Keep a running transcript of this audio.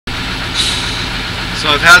So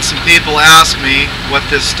I've had some people ask me what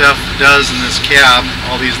this stuff does in this cab,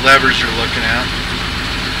 all these levers you're looking at.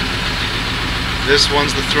 This one's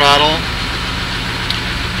the throttle.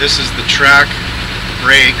 This is the track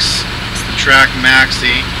brakes. It's the track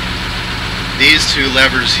maxi. These two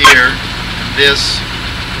levers here and this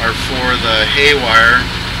are for the haywire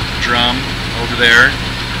drum over there.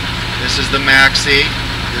 This is the maxi.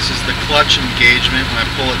 This is the clutch engagement. When I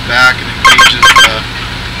pull it back, it engages the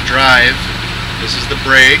drive. This is the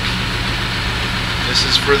brake. This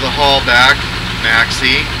is for the haul back,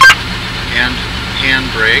 maxi, and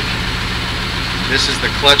handbrake. This is the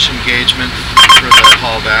clutch engagement for the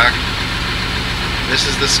haul back. This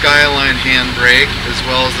is the Skyline handbrake as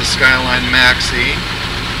well as the Skyline maxi.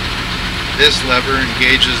 This lever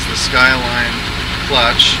engages the Skyline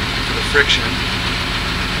clutch for the friction.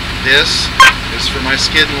 This is for my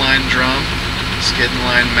skid line drum, skid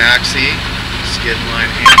line maxi, skid line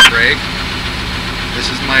handbrake. This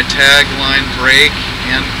is my tag line brake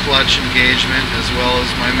and clutch engagement as well as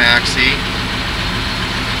my maxi.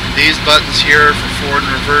 These buttons here are for forward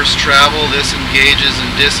and reverse travel. This engages and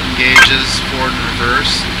disengages forward and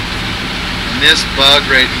reverse. And this bug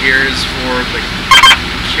right here is for the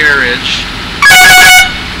carriage.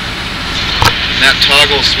 And that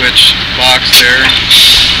toggle switch box there,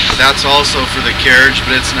 that's also for the carriage,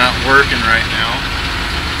 but it's not working right now.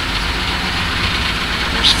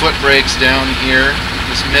 There's foot brakes down here.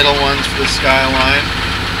 This middle one's for the Skyline.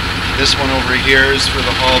 This one over here is for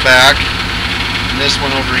the haul back. And this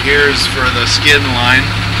one over here is for the skid line,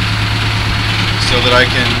 so that I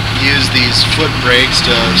can use these foot brakes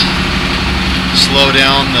to slow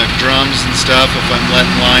down the drums and stuff if I'm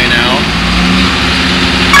letting line out.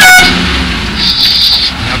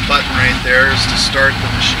 That button right there is to start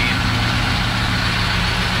the machine.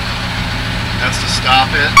 That's to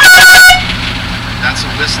stop it. That's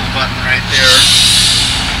a whistle button right there.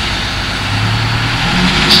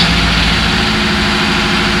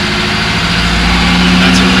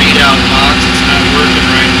 That's a readout box. It's not working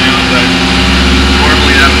right now, but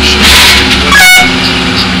normally that would show you what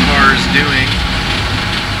the car is doing.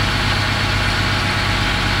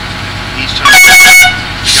 Each time the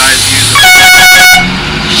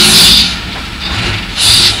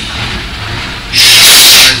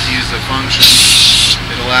guys use a function,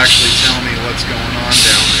 it'll actually tell me what's going on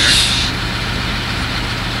down there.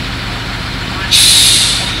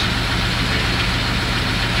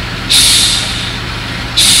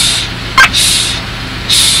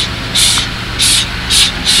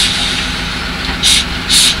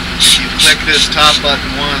 If you click this top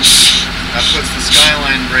button once, that puts the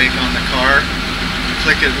Skyline brake on the car. You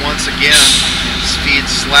click it once again, and it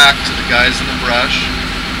feeds slack to the guys in the brush.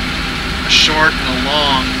 A short and a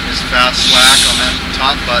long is fast slack on that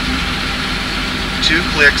top button. 2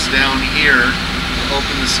 clicks down here will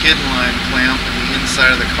open the skid line clamp in the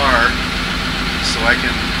inside of the car so I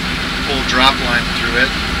can pull drop line through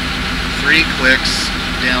it. 3 clicks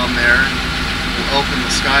down there will open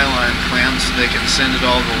the Skyline clamp so they can send it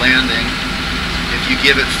all to landing. If you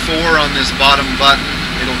give it 4 on this bottom button,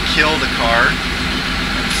 it'll kill the car,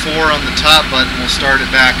 and 4 on the top button will start it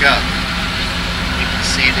back up. You can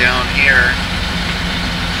see down here,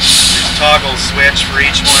 there's toggle switch for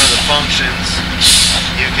each one of the functions.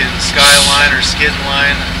 You can Skyline or skid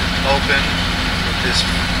line open with this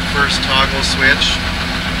first toggle switch,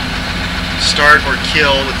 start or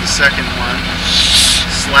kill with the second one,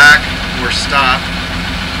 slack or stop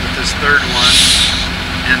with this third one,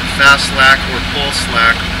 and fast slack or pull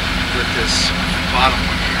slack with this bottom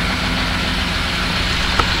one here.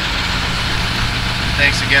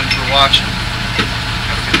 Thanks again for watching.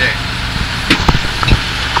 Have a good day.